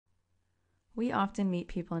We often meet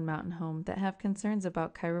people in Mountain Home that have concerns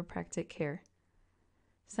about chiropractic care.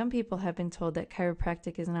 Some people have been told that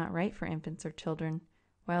chiropractic is not right for infants or children,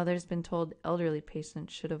 while others have been told elderly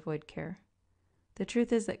patients should avoid care. The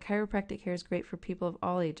truth is that chiropractic care is great for people of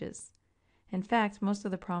all ages. In fact, most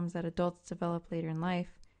of the problems that adults develop later in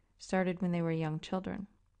life started when they were young children.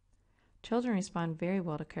 Children respond very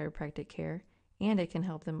well to chiropractic care, and it can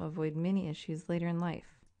help them avoid many issues later in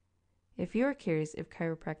life. If you're curious if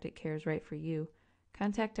chiropractic care is right for you,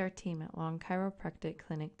 contact our team at Long Chiropractic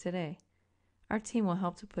Clinic today. Our team will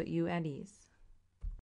help to put you at ease.